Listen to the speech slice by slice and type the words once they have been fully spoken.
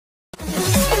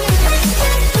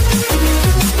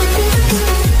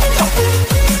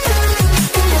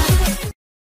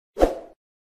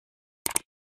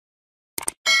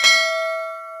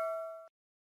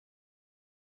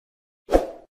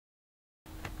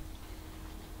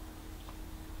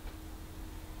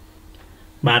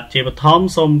បាទជាបឋម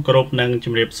សូមគោរពនឹងជ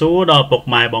ម្រាបសួរដល់ពុក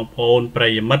ម៉ែបងប្អូនប្រិ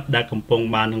យមិត្តដែលកំពុង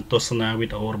បាននឹងទស្សនាវី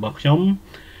ដេអូរបស់ខ្ញុំ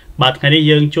បាទថ្ងៃនេះ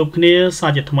យើងជួបគ្នាសា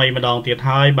ជាថ្មីម្ដងទៀត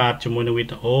ហើយបាទជាមួយនឹងវី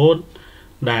ដេអូ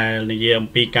ដែលនិយាយអំ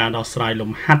ពីការដោះស្រាយ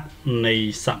លំហាត់នៃ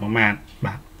សមាមាត្រ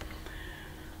បាទ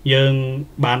យើង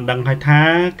បានដឹងហើយថា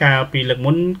កាលពីលើក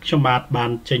មុនខ្ញុំបា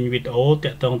នចេញវីដេអូ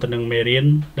តាក់ទងទៅនឹងមេរៀន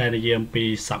ដែលនិយាយអំពី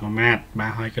សមាមាត្របា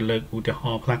ទហើយក៏លើកឧទាហ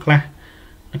រណ៍ខ្លះៗ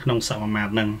នៅក្នុងសមាមា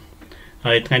ត្រហ្នឹង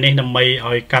ហើយថ្ងៃនេះដើម្បី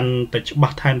ឲ្យកាន់តែច្បា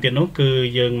ស់ថែមទៀតនោះគឺ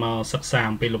យើងមកសិក្សា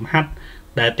អំពីលំហាត់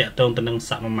ដែលតាក់ទងទៅនឹង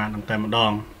សមាមាត្រតែម្ដ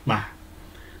ងបាទ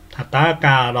ថាតើ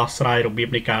ការដោះស្រាយរបៀប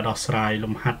នៃការដោះស្រាយ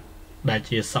លំហាត់ដែល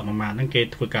ជាសមាមាត្រហ្នឹងគេ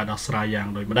ធ្វើការដោះស្រាយយ៉ាង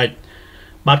ដូចម្ដេច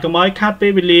បាទកុំឲ្យខាតពេ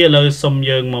លវេលាឥឡូវសូម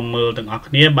យើងមកមើលទាំងអស់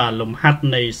គ្នាបាទលំហាត់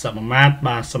នៃសមាមាត្រ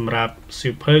បាទសម្រាប់សៀ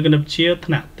វភៅគណិតវិទ្យា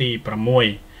ថ្នាក់ទី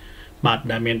6បាទ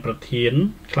ដែលមានប្រធាន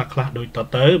ខ្លះៗដូចត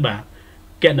ទៅបាទ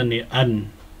គណនា n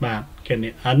បាទគណនា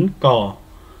n ក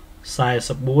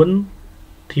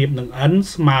44ធៀបនឹង n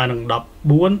ស្មើនឹង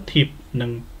14ធៀបនឹ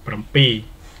ង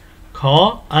7ខ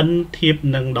n ធៀប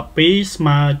នឹង12ស្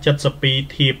មើ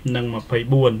72ធៀបនឹង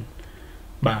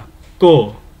24បាទគ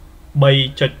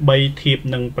 3.3 ធៀប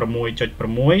នឹង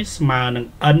 6.6 ស្មើនឹង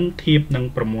n ធៀបនឹង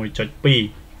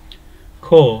 6.2 ខ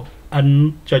n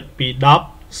ចុចពី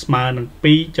10ស្មើនឹង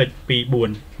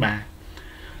 2.24 បាទ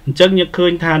អញ្ចឹងយើងឃើ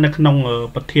ញថានៅក្នុង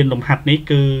ប្រធានលំហាត់នេះ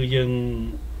គឺយើង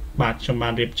បាទខ្ញុំបា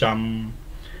នរៀបចំ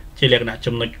ជាលក្ខណៈ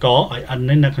ចំណុចកឲ្យ n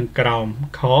នេះនៅខាងក្រោម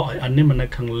ខឲ្យ n នេះនៅ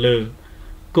ខាងលើ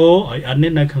គោឲ្យ n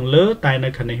នេះនៅខាងលើតែនៅ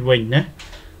ខាងនេះវិញណា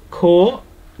ខ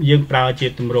យើងប្រើជា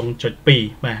ទម្រង់ចុច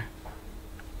2បាទ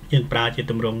យើងប្រើជា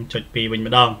ទម្រង់ចុច2វិញ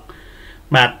ម្ដង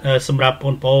បាទសម្រាប់ប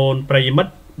ងប្អូនប្រិយមិត្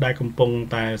តដែលកំពុង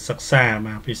តែសិក្សា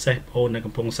បាទពិសេសបងប្អូនដែល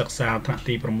កំពុងសិក្សាថ្នាក់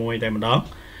ទី6តែម្ដង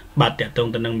បាទតាក់ទង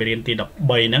ទៅនឹងមេរៀនទី13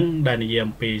ហ្នឹងដែលនិយាយ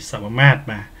អំពីសមាមាត្រ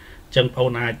បាទអញ្ចឹងបងប្អូ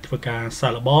នអាចធ្វើការសា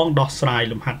កល្បងដោះស្រាយ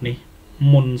លំហាត់នេះ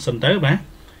មុនសិនទៅបា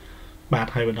ទ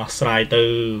ហើយបើដោះស្រាយទៅ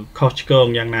ខុសឆ្គង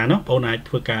យ៉ាងណានោះបងប្អូនអាច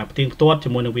ធ្វើការផ្ទៀងផ្ទាត់ជា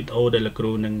មួយនឹងវីដេអូដែលលោកគ្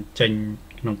រូនឹងចេញ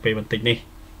ក្នុងពេលបន្តិចនេះ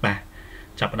បាទ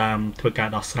ចាប់ផ្ដើមធ្វើការ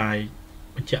ដោះស្រាយ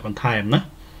បញ្ជាក់បន្ថែមណា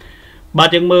បាទ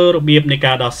យើងមើលរបៀបនៃ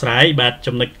ការដោះស្រាយបាទ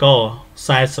ចំណុចក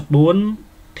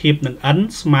44ធៀបនឹង n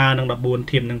ស្មើនឹង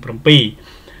14ធៀបនឹង7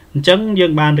អញ្ចឹងយើ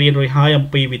ងបានរៀនរួចហើយអំ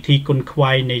ពីវិធីគុណខ្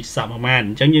វែងនៃសមាមាត្រ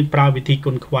អញ្ចឹងយើងប្រើវិធី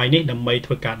គុណខ្វែងនេះដើម្បី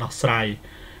ធ្វើការដោះស្រាយ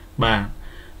បាទអ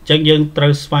ញ្ចឹងយើងត្រូ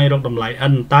វស្វែងរកតម្លៃ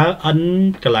n តើ n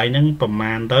កន្លែងហ្នឹងប្រ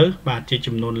មាណទៅបាទជា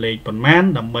ចំនួនលេខប៉ុន្មាន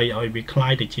ដើម្បីឲ្យវាคล้า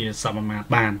ยទៅជាសមាមាត្រ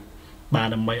បានបាទ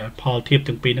ដើម្បីឲ្យផលធៀប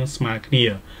ទាំងពីរហ្នឹងស្មើគ្នា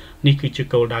នេះគឺជា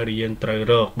គោលដៅដែលយើងត្រូវ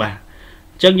រកបាទអ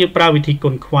ញ្ចឹងយើងប្រើវិធីគុ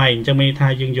ណខ្វែងអញ្ចឹងមានថា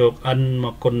យើងយក n ម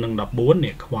កគុណនឹង14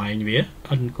នេះខ្វែងវា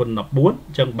n គុណ14អ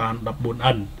ញ្ចឹងបាន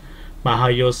 14n បាទហើ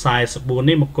យយក44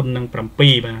នេះមកគុណនឹង7បាទ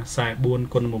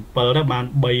44គុណនឹង7ទៅបាន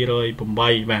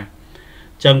308បាទ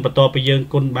អញ្ចឹងបន្ទាប់ពីយើង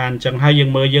គុណបានអញ្ចឹងហើយយើង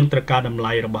មើលយើងត្រូវការតម្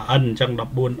លៃរបស់ n អញ្ចឹង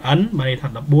 14n បានន័យថា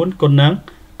14គុណនឹង n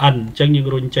អញ្ចឹងយើង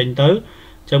រុញចេញទៅអ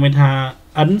ញ្ចឹងមានថា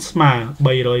n ស្មើ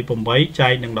308ចែ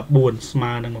កនឹង14ស្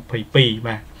មើនឹង22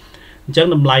បាទអញ្ចឹង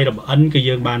តម្លៃរបស់ n គឺ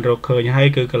យើងបានរកឃើញហើយ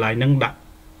គឺកន្លែងហ្នឹងដាក់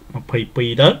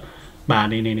22ទៅបាទ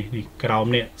នេះក្រោម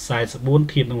នេះ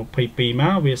44ធៀបនឹង22ម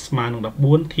កវាស្មើនឹង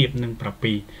14ធៀបនឹង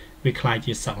7វាคล้าย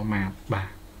ជាសមាមាត្របាទ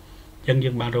អញ្ចឹងយើ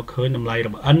ងបានរកឃើញតម្លៃរ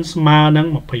បស់ n ស្មើនឹង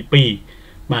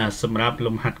22បាទសម្រាប់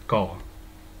លំហាត់ក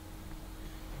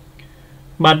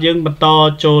បាទយើងបន្ត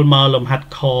ចូលមកលំហាត់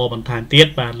ខបន្ថែមទៀត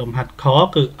បាទលំហាត់ខ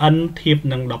គឺ n ធៀប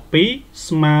នឹង12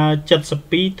ស្មើ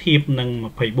72ធៀបនឹង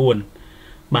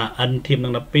24បាទ n ធៀបនឹ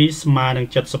ង12ស្មើនឹង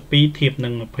72ធៀបនឹ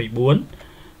ង24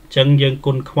អញ្ចឹងយើង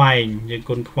គុណខ្វែង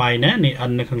ណានេះ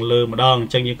n នៅខាងលើម្ដងអ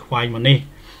ញ្ចឹងយើងខ្វែងមកនេះ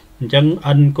អញ្ចឹង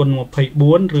n គុណ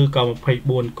24ឬក៏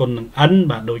24គុណនឹង n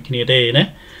បាទដូចគ្នាទេណាអ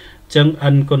ញ្ចឹង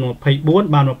n គុណ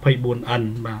24បាន 24n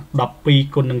បាទ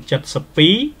12គុណនឹង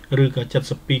72ឬក៏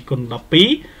72គុណ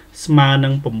12ស្មើនឹ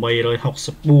ង864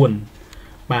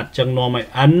បាទអញ្ចឹងនាំឲ្យ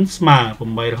n ស្មើ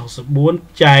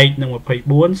864ចែកនឹង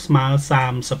24ស្មើ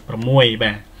36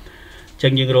បាទអញ្ចឹ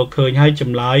ងយើងរកឃើញហើយច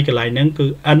ម្លើយកន្លែងហ្នឹងគឺ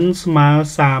n ស្មើ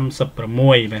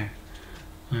36បាទ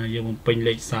យើងបំពេញ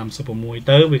លេខ36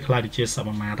ទៅវាខ្លះទៅជាស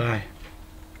មាមាត្រហើយ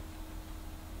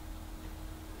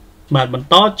បាទបន្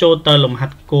តចូលទៅលំហា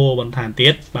ត់គោបន្ថែមទៀ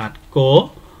តបាទគោ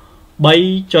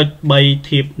 3.3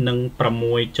 ធៀបនឹង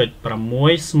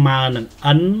 6.6 ស្មើនឹង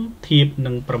n ធៀប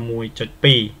នឹង 6.2 អញ្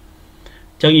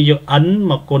ចឹងយើងយក n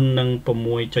មកគុណនឹង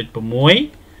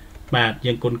 6.6 បាទ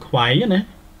យើងគុណខ្វែងណា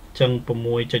អញ្ចឹង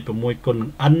 6.6 គុណនឹង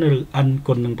n ឬ n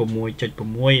គុណនឹង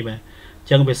 6.6 បាទអញ្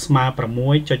ចឹងវាស្មើ 6.6n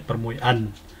អញ្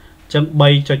ចឹង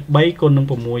 3.3 គុណនឹង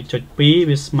 6.2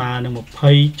 វាស្មើនឹង 20.46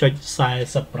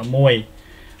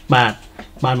 បាទ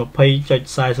បាន 20.46 អ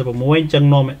ញ្ចឹង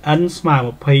នាំឲ្យ n ស្មើ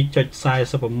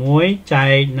 20.46 ចែ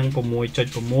កនឹង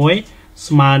 6.6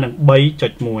 ស្មើនឹង 3.1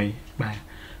 បាទ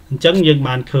អញ្ចឹងយើង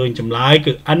បានឃើញចម្លើយ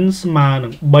គឺ n ស្មើនឹ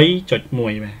ង 3.1 បា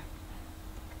ទ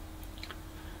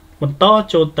បន្ត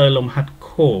ចូលទៅលំហាត់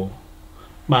ខ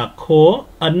បាទខ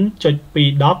n ចុច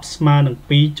210ស្មើនឹង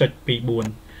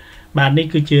 2.24 បាទនេះ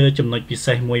គឺជាចំណុចពិ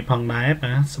សេសមួយផងដែរ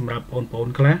បាទសម្រាប់បងប្អូន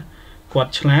ខ្លះគា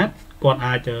ត់ឆ្លាតគាត់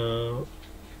អាច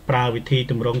ប្រើវិធី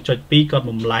តម្រងចុច2គាត់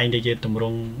បំលែងទៅជាតម្រ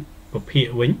ងពភាគ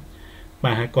វិញ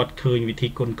បាទហើយគាត់ឃើញវិធី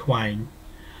គុណខ្វែង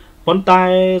ប៉ុន្តែ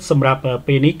សម្រាប់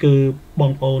ពេលនេះគឺប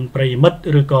ងប្អូនប្រិយមិត្ត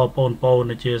ឬក៏បងប្អូ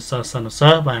នជាសិស្សនិស្សិ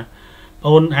តបាទបងប្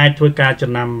អូនអាចធ្វើការ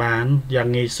ចំណាំបានយ៉ាង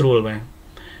ងាយស្រួលបាទ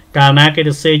កាលណាគេ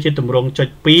ទៅសេជាតម្រងចុច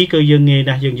2គឺយើងងាយ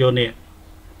ណាស់យើងយកនេះ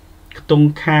ខ្ទង់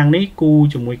ខាងនេះគូ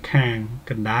ជាមួយខាង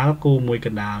កណ្ដាលគូមួយក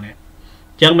ណ្ដាលនេះ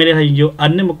អញ្ចឹងមានន័យថាយើងយក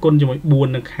n នេះមកគុណជាមួយ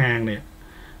4នៅខាងនេះ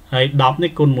ហើយ10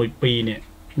នេះគុណមួយ2នេះ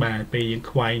បាទពេលយើង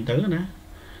ខ្វែងទៅណា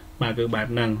បាទគឺបែប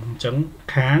ហ្នឹងអញ្ចឹង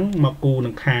ខាងមកគូនឹ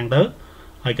ងខាងទៅ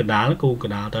ហើយកណ្ដាលគូក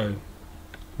ណ្ដាលទៅ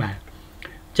បាទ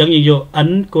អញ្ចឹងយើងយក n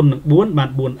គុណនឹង4បាន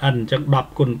 4n អញ្ចឹង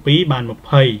10គុណ2បាន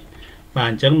20បាទ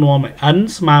អញ្ចឹងនាំឲ្យ n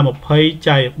ស្មើ20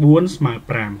ចែក4ស្មើ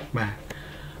5បាទ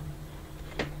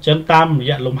អញ្ចឹងតាមរ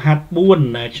យៈលំហាត់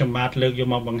4ដែលខ្ញុំបាទលើកយក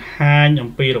មកបង្ហាញអំ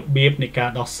ពីរបៀបនៃការ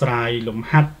ដោះស្រាយលំ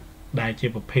ហាត់ដែលជា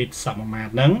ប្រភេទសមាមា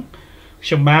ត្រហ្នឹងខ្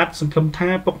ញុំបាទសង្ឃឹមថា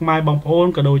ពុកម៉ែបងប្អូន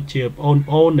ក៏ដូចជាបង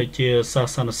ប្អូនដែលជាសិ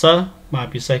ស្សនិស្សិតបាទ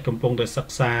ពិសេសកំពុងតែសិ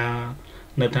ក្សា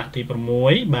នៅថ្នាក់ទី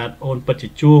6បាទអូនពិតជា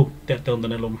ជួបតេតើទៅ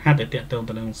នឹងលំហាត់តេតើ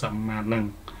ទៅនឹងសមាមាត្រហ្នឹង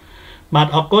បាទ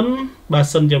អរគុណបាទ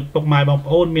សិនជាពុកម៉ែបង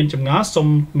ប្អូនមានចម្ងល់សូម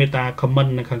មេត្តា comment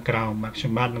នៅខាងក្រោមបាទខ្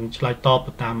ញុំបាទនឹងឆ្លើយតប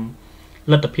ទៅតាម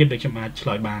លទ្ធភាពដែលខ្ញុំអាចឆ្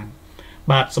លើយបាន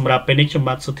បាទសម្រាប់ពេលនេះខ្ញុំ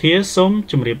បាទសុធាសូម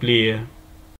ជម្រាបលា